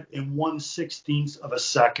 125 in 1/16th of a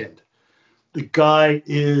second. The guy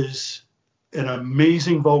is an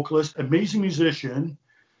amazing vocalist, amazing musician.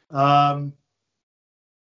 Um,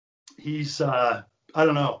 he's I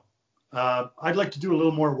don't know. I'd like to do a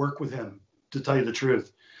little more work with him, to tell you the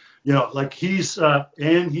truth. Like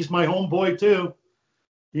and he's my homeboy too.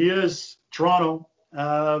 He is Toronto,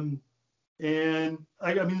 and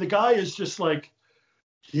I mean the guy is just like,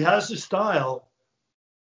 he has a style,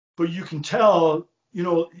 but you can tell,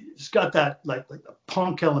 he's got that like a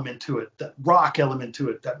punk element to it, that rock element to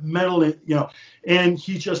it, that metal, and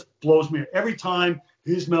he just blows me every time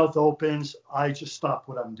his mouth opens. I just stop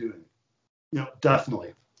what I'm doing.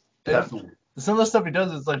 Definitely, And definitely. some of the stuff he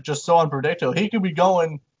does is like just so unpredictable. He could be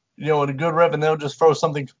going, with a good riff, and they'll just throw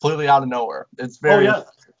something completely out of nowhere. It's Oh very yeah,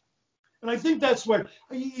 and I think that's where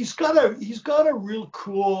he's got a real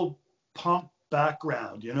cool punk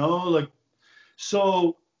background, like,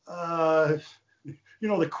 so.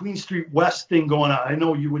 The Queen Street West thing going on. I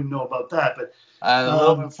know you wouldn't know about that, but a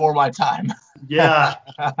little bit before my time. yeah.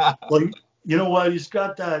 Well, you know what? He's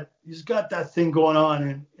got that thing going on,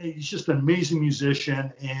 and he's just an amazing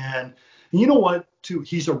musician. And you know what? Too,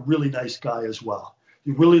 he's a really nice guy as well.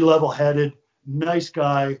 He's really level-headed, nice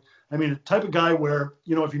guy. I mean, the type of guy where,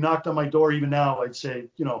 if you knocked on my door even now, I'd say,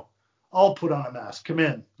 I'll put on a mask. Come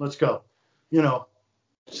in. Let's go.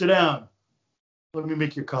 Sit down. Let me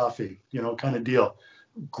make your coffee. Kind of deal.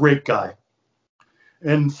 Great guy.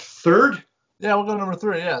 And third, Yeah, we'll go number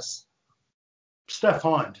 3. Yes. Steph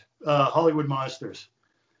Hond, Hollywood Monsters.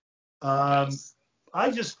 Yes. I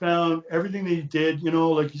just found everything that he did,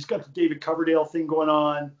 like he's got the David Coverdale thing going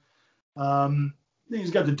on.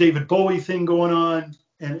 He's got the David Bowie thing going on,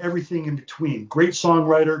 and everything in between. Great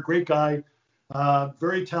songwriter, great guy,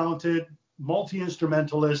 very talented,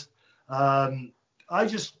 multi-instrumentalist.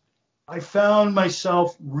 I found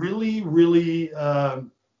myself really, really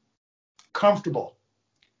comfortable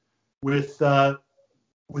with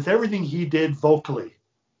everything he did vocally.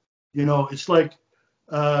 It's like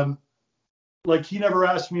he never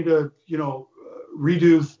asked me to,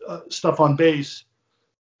 redo stuff on bass.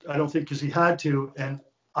 I don't think, because he had to, and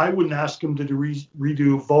I wouldn't ask him to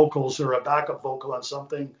redo vocals or a backup vocal on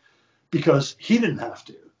something, because he didn't have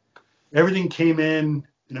to. Everything came in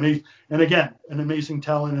an amazing, and again, an amazing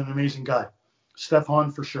talent, an amazing guy. Steph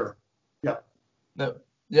Hahn for sure. Yeah. No.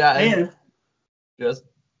 Yeah. And Yes.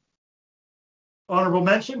 Honorable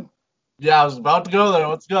mention? Yeah, I was about to go there.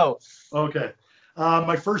 Let's go. Okay.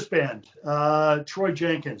 My first band, Troy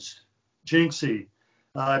Jenkins, Jinxie.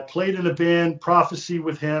 I played in a band, Prophecy,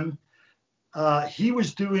 with him. He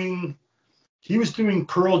was doing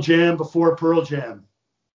Pearl Jam before Pearl Jam.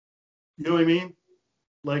 You know what I mean?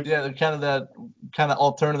 Like, Yeah, kind of that kind of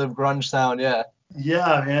alternative grunge sound. Yeah.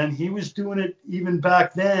 yeah, man, he was doing it even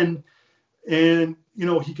back then, and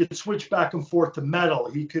he could switch back and forth to metal.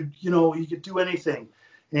 He could do anything,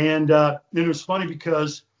 and it was funny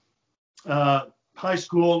because high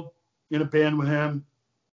school in a band with him,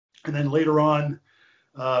 and then later on,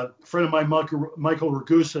 a friend of mine, Michael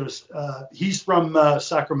Ragusa, he's from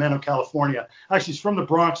Sacramento, California. Actually, he's from the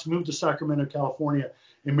Bronx, moved to Sacramento, California,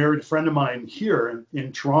 and married a friend of mine here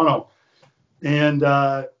in Toronto. And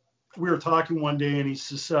we were talking one day, and he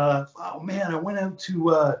says, "Oh man, I went out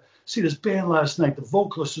to see this band last night. The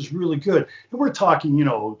vocalist is really good." And we're talking,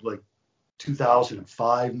 like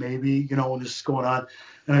 2005 maybe, when this is going on.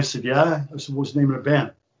 And I said, "Yeah." I said, "What's the name of the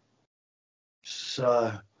band?"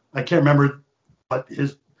 I can't remember what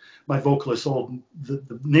my vocalist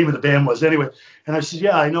the name of the band was anyway. And I said,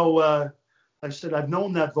 "Yeah, I know." I said, "I've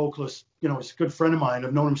known that vocalist. He's a good friend of mine.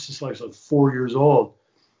 I've known him since I was 4 years old."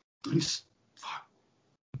 He's,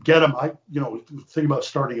 "Get him." Thinking about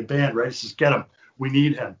starting a band, right? He says, "Get him. We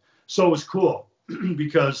need him." So it was cool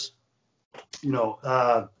because,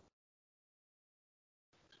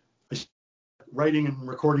 writing and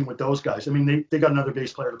recording with those guys. I mean, they got another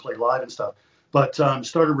bass player to play live and stuff, but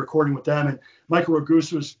started recording with them. And Michael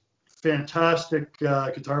Ragusa was fantastic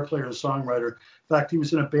guitar player and songwriter. In fact, he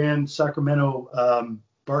was in a band, Sacramento,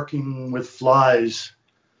 Barking with Flies.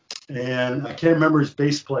 And I can't remember his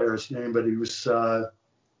bass player's name, but he was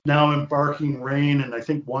now in Barking Rain and I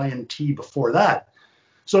think Y&T before that.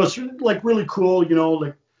 So it's like really cool,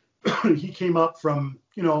 like he came up from,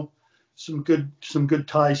 some good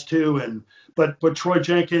ties too. But Troy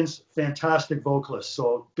Jenkins, fantastic vocalist.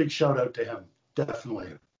 So big shout out to him,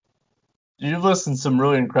 definitely. You've listened to some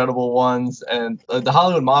really incredible ones, and the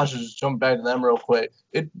Hollywood Monsters. Just jump back to them real quick.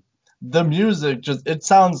 The music it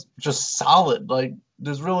sounds just solid. Like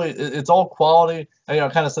there's really, it's all quality. And I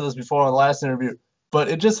kind of said this before in the last interview, but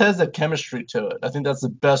it just has a chemistry to it. I think that's the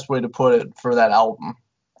best way to put it for that album.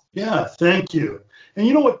 Yeah, thank you. And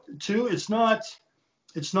you know what, too? It's not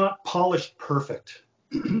polished perfect.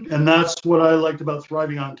 And that's what I liked about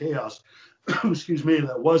Thriving on Chaos. Excuse me,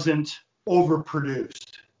 that wasn't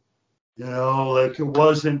overproduced. Like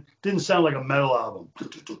didn't sound like a metal album.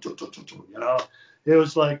 It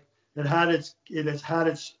was like it has had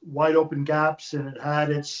its wide open gaps, and it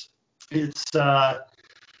had its could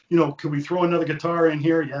we throw another guitar in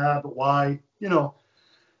here? Yeah, but why?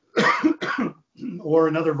 Or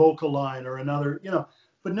another vocal line or another,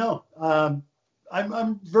 but no,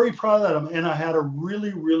 I'm very proud of that, and I had a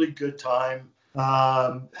really, really good time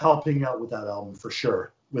helping out with that album for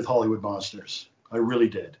sure with Hollywood Monsters. I really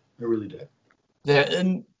did. I really did. Yeah,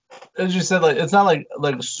 and as you said, like it's not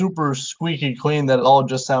like super squeaky clean that it all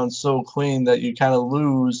just sounds so clean that you kind of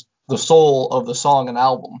lose the soul of the song and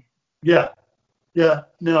album. Yeah, yeah,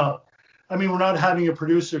 no. I mean, we're not having a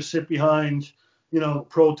producer sit behind,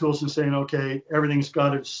 Pro Tools and saying, okay, everything's got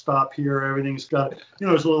to stop here. Everything's got,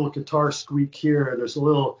 there's a little guitar squeak here. There's a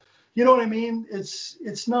little, you know what I mean?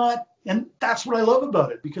 It's not, and that's what I love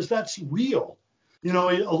about it because that's real. A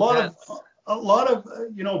lot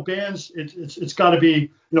of bands, it's got to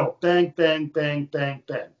be, bang, bang, bang, bang,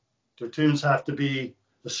 bang. Their tunes have to be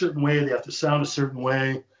a certain way. They have to sound a certain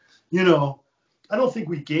way. I don't think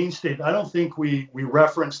we gainstate. I don't think we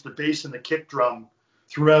reference the bass and the kick drum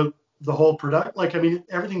throughout the whole product. Like, I mean,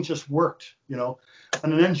 everything just worked, On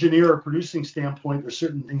an engineer or producing standpoint, there's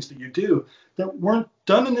certain things that you do that weren't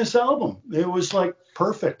done in this album. It was like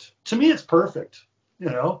perfect. To me, it's perfect, And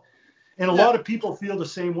a lot of people feel the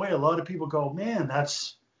same way. A lot of people go, man,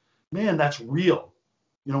 that's real.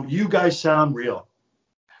 You guys sound real,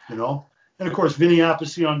 And of course, Vinny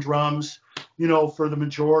Appice on drums, for the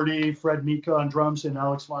majority, Fred Mika on drums and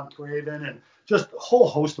Alex Von Craven, and just a whole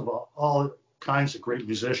host of all kinds of great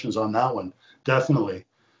musicians on that one. Definitely,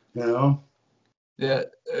 Yeah,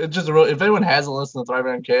 it's just a real. If anyone hasn't listened to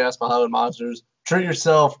Thriving on Chaos by Hollywood Monsters, treat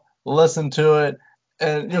yourself, listen to it,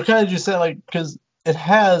 and kind of just say like because it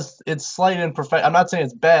has its slight imperfect. I'm not saying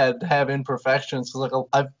it's bad to have imperfections because like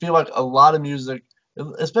I feel like a lot of music,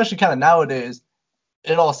 especially kind of nowadays,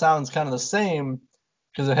 it all sounds kind of the same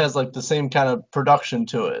because it has like the same kind of production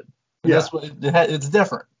to it. And Yeah. that's what it's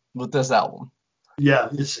different with this album. Yeah,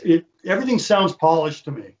 everything sounds polished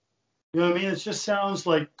to me. You know what I mean? It just sounds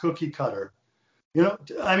like cookie cutter.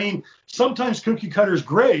 I mean, sometimes cookie cutter is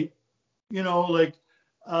great, like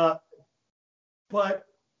But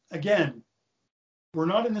again, we're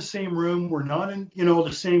not in the same room. We're not in,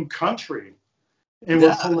 the same country, and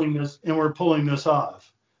Yeah. we're pulling this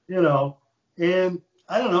off, And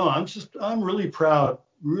I don't know. I'm really proud,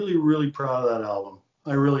 really, really proud of that album.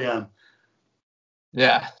 I really am.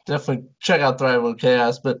 Yeah, definitely check out Thrive on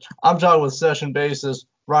Chaos. But I'm talking with session bassist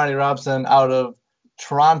Ronnie Robson out of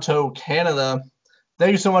Toronto, Canada.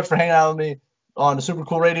 Thank you so much for hanging out with me on the Super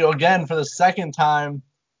Cool Radio again for the second time.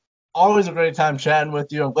 Always a great time chatting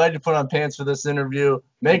with you. I'm glad you put on pants for this interview.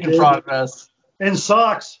 Making progress. And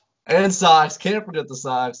socks. And socks. Can't forget the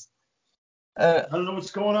socks. I don't know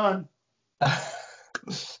what's going on.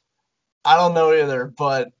 I don't know either,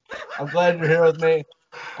 but I'm glad you're here with me.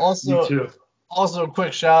 Also, me too. Also, a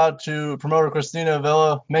quick shout out to promoter Christina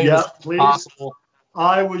Avila, making this possible.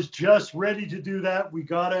 I was just ready to do that. We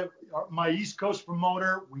gotta, my East Coast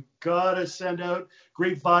promoter, we gotta send out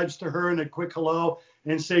great vibes to her and a quick hello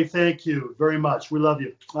and say thank you very much. We love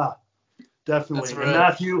you. Definitely. Right. And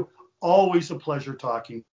Matthew, always a pleasure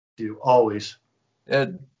talking to you. Always.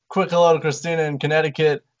 Quick hello to Christina in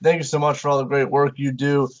Connecticut. Thank you so much for all the great work you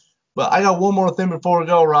do. But I got one more thing before we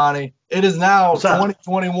go, Ronnie. It is now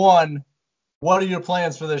 2021. What are your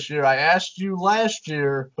plans for this year? I asked you last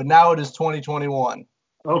year, but now it is 2021.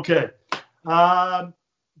 Okay.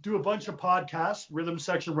 Do a bunch of podcasts, Rhythm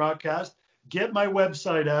Section Rockcast. Get my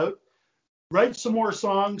website out. Write some more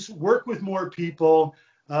songs. Work with more people.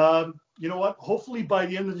 You know what? Hopefully by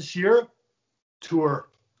the end of this year, tour.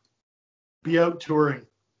 Be out touring.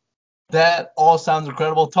 That all sounds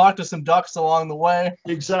incredible. Talk to some ducks along the way.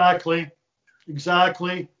 Exactly.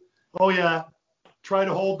 Oh, yeah. Try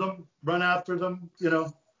to hold them, run after them,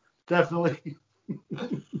 definitely.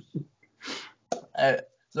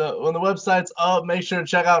 So when the website's up, make sure to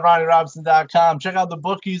check out RonnieRobson.com. Check out the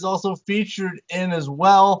book he's also featured in as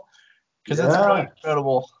well, because it's really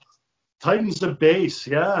incredible. Titans the Bass.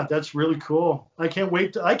 Yeah, that's really cool. I can't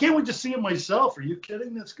wait to see it myself. Are you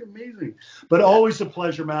kidding? That's amazing. But always a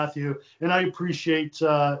pleasure, Matthew. And I appreciate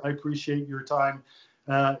your time.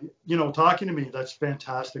 Talking to me. That's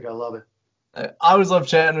fantastic. I love it. I always love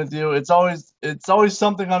chatting with you. It's always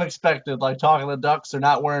something unexpected, like talking to ducks or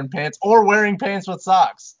not wearing pants or wearing pants with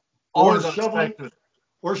socks. Always unexpected.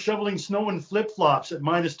 Or shoveling snow in flip-flops at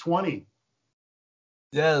 -20.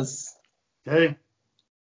 Yes. Hey.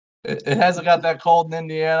 It hasn't got that cold in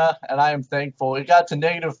Indiana, and I am thankful. It got to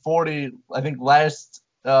 -40, I think last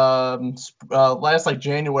like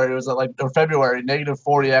January. It was or February,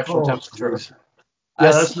 -40 actual temperature. Geez.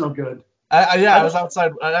 Yeah, that's no good. I was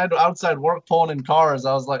outside. I had outside work pulling in cars.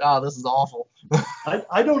 I was like, this is awful.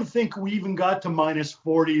 I don't think we even got to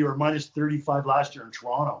 -40 or -35 last year in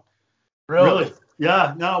Toronto. Really?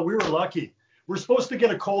 Yeah. No, we were lucky. We're supposed to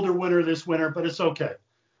get a colder winter this winter, but it's okay.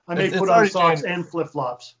 I may put on socks and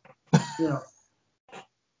flip-flops.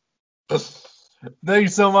 Thank you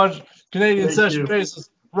so much, Canadian session bassist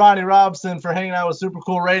Ronnie Robson, for hanging out with Super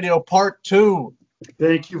Cool Radio Part 2.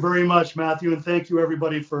 Thank you very much, Matthew, and thank you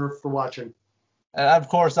everybody for watching. And of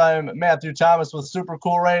course, I am Matthew Thomas with Super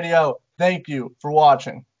Cool Radio. Thank you for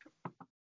watching.